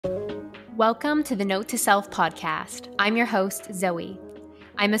Welcome to the Note to Self podcast. I'm your host, Zoe.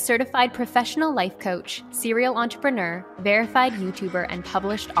 I'm a certified professional life coach, serial entrepreneur, verified YouTuber, and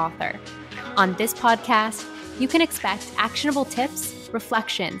published author. On this podcast, you can expect actionable tips,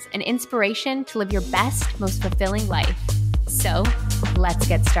 reflections, and inspiration to live your best, most fulfilling life. So, let's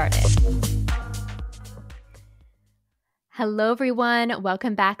get started. Hello, everyone.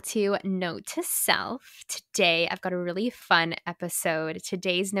 Welcome back to Note to Self. Today, I've got a really fun episode.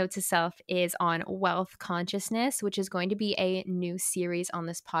 Today's Note to Self is on wealth consciousness, which is going to be a new series on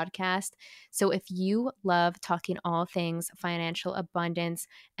this podcast. So if you love talking all things financial abundance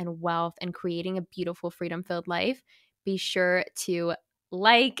and wealth and creating a beautiful freedom-filled life, be sure to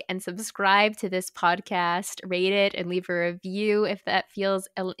like and subscribe to this podcast, rate it, and leave a review if that feels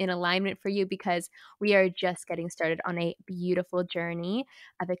in alignment for you, because we are just getting started on a beautiful journey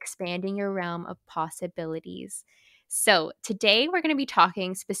of expanding your realm of possibilities. So today we're going to be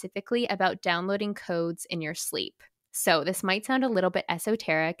talking specifically about downloading codes in your sleep. So this might sound a little bit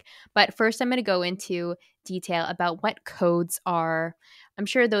esoteric, but first I'm going to go into detail about what codes are. I'm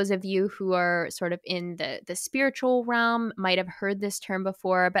sure those of you who are sort of in the spiritual realm might have heard this term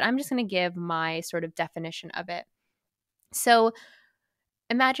before, but I'm just going to give my sort of definition of it. So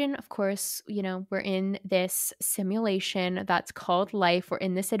imagine, of course, we're in this simulation that's called life. We're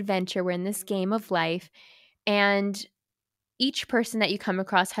in this adventure. We're in this game of life. And each person that you come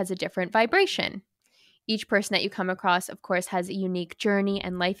across has a different vibration. Each person that you come across, of course, has a unique journey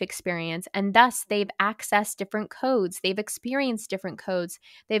and life experience, and thus they've accessed different codes. They've experienced different codes.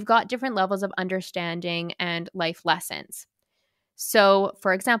 They've got different levels of understanding and life lessons. So,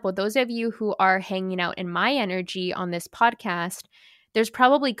 for example, those of you who are hanging out in my energy on this podcast, there's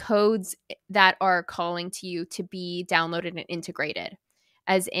probably codes that are calling to you to be downloaded and integrated.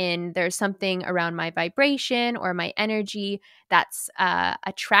 As in, there's something around my vibration or my energy that's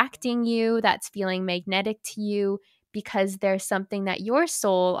attracting you, that's feeling magnetic to you, because there's something that your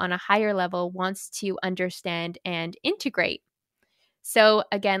soul on a higher level wants to understand and integrate. So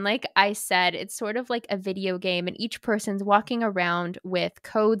again, like I said, it's sort of like a video game, and each person's walking around with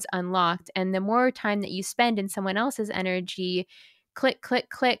codes unlocked. And the more time that you spend in someone else's energy, click, click,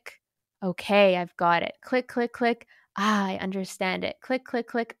 click. Okay, I've got it. Click, click, click. I understand it. Click, click,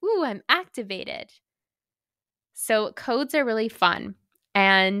 click. Ooh, I'm activated. So codes are really fun.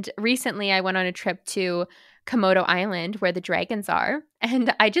 And recently I went on a trip to Komodo Island where the dragons are.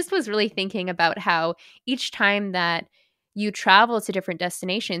 And I just was really thinking about how each time that you travel to different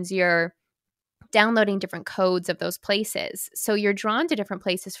destinations, you're downloading different codes of those places. So you're drawn to different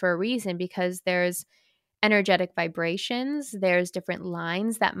places for a reason, because there's energetic vibrations. There's different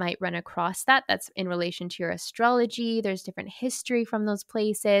lines that might run across that's in relation to your astrology. There's different history from those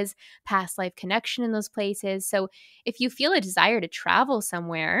places, past life connection in those places. So if you feel a desire to travel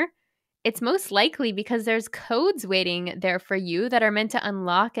somewhere, it's most likely because there's codes waiting there for you that are meant to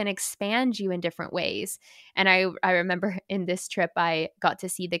unlock and expand you in different ways. And I remember in this trip, I got to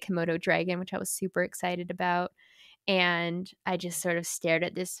see the Komodo dragon, which I was super excited about. And I just sort of stared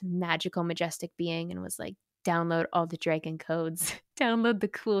at this magical, majestic being and was like, download all the dragon codes. Download the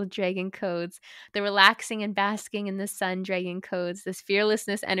cool dragon codes, the relaxing and basking in the sun dragon codes, this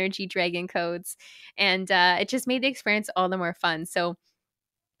fearlessness energy dragon codes. And it just made the experience all the more fun. So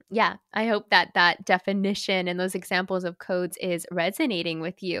yeah, I hope that that definition and those examples of codes is resonating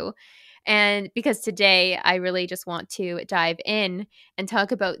with you. And because today I really just want to dive in and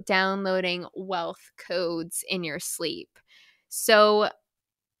talk about downloading wealth codes in your sleep. So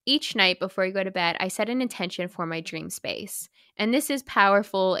each night before you go to bed, I set an intention for my dream space. And this is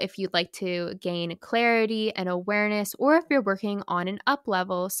powerful if you'd like to gain clarity and awareness, or if you're working on an up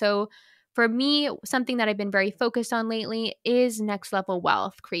level. So for me, something that I've been very focused on lately is next level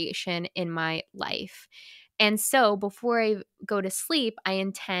wealth creation in my life. And so before I go to sleep, I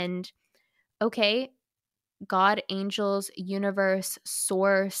intend, okay, God, angels, universe,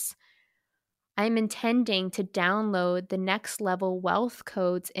 source, I'm intending to download the next level wealth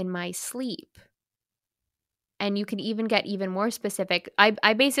codes in my sleep. And you can even get even more specific.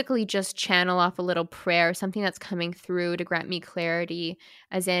 I basically just channel off a little prayer, something that's coming through to grant me clarity,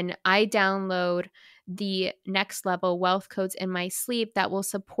 as in I download the next level wealth codes in my sleep that will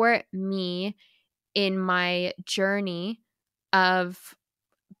support me in my journey of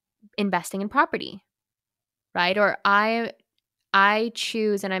investing in property, right? Or I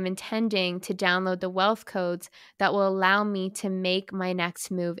choose and I'm intending to download the wealth codes that will allow me to make my next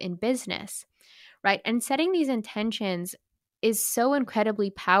move in business, right? And setting these intentions is so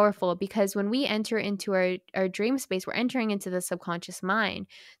incredibly powerful because when we enter into our dream space, we're entering into the subconscious mind.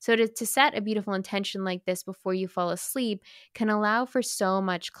 So to set a beautiful intention like this before you fall asleep can allow for so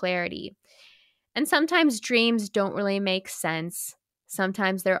much clarity. And sometimes dreams don't really make sense.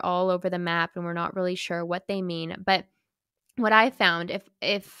 Sometimes they're all over the map and we're not really sure what they mean. But what I found,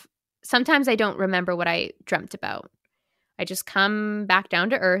 if sometimes I don't remember what I dreamt about. I just come back down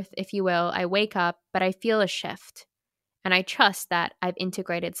to earth, if you will. I wake up, but I feel a shift. And I trust that I've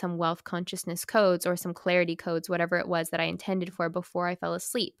integrated some wealth consciousness codes or some clarity codes, whatever it was that I intended for before I fell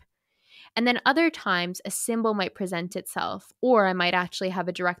asleep. And then other times, a symbol might present itself, or I might actually have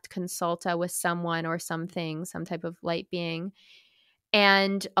a direct consulta with someone or something, some type of light being,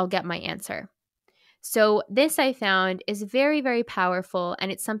 and I'll get my answer. So this I found is very, very powerful,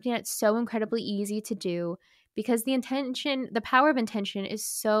 and it's something that's so incredibly easy to do because the power of intention is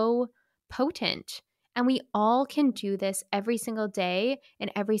so potent. And we all can do this every single day and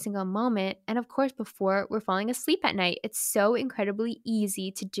every single moment. And of course, before we're falling asleep at night, it's so incredibly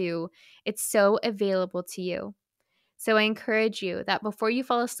easy to do. It's so available to you. So I encourage you that before you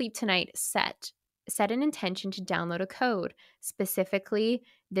fall asleep tonight, set an intention to download a code. Specifically,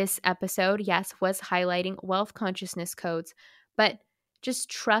 this episode, yes, was highlighting wealth consciousness codes, but just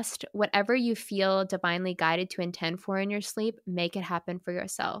trust whatever you feel divinely guided to intend for in your sleep, make it happen for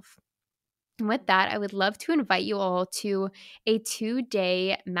yourself. And with that, I would love to invite you all to a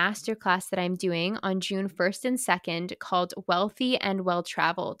 2-day masterclass that I'm doing on June 1st and 2nd called Wealthy and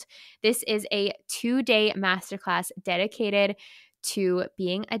Well-Traveled. This is a 2-day masterclass dedicated to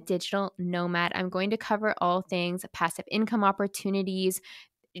being a digital nomad. I'm going to cover all things passive income opportunities,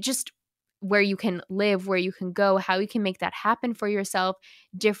 just where you can live, where you can go, how you can make that happen for yourself,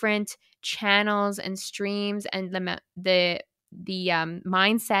 different channels and streams, and the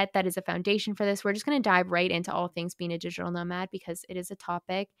mindset that is a foundation for this. We're just going to dive right into all things being a digital nomad because it is a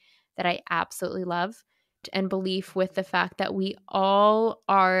topic that I absolutely love, and belief with the fact that we all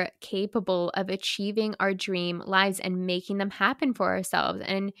are capable of achieving our dream lives and making them happen for ourselves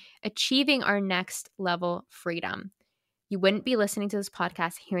and achieving our next level freedom. You wouldn't be listening to this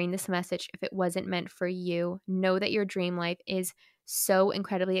podcast, hearing this message if it wasn't meant for you. Know that your dream life is so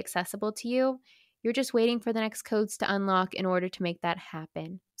incredibly accessible to you. You're just waiting for the next codes to unlock in order to make that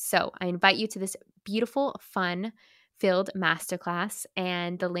happen. So I invite you to this beautiful, fun-filled masterclass,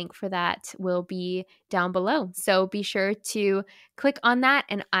 and the link for that will be down below. So be sure to click on that,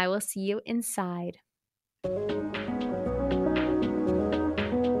 and I will see you inside.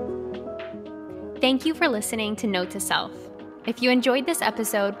 Thank you for listening to Note to Self. If you enjoyed this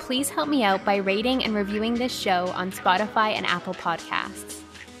episode, please help me out by rating and reviewing this show on Spotify and Apple Podcasts.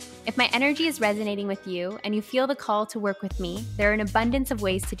 If my energy is resonating with you and you feel the call to work with me, there are an abundance of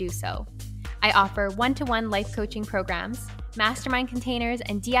ways to do so. I offer one-to-one life coaching programs, mastermind containers,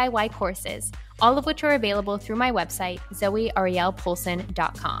 and DIY courses, all of which are available through my website,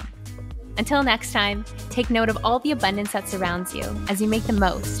 zoearielpoulsen.com. Until next time, take note of all the abundance that surrounds you as you make the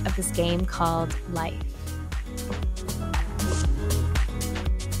most of this game called life.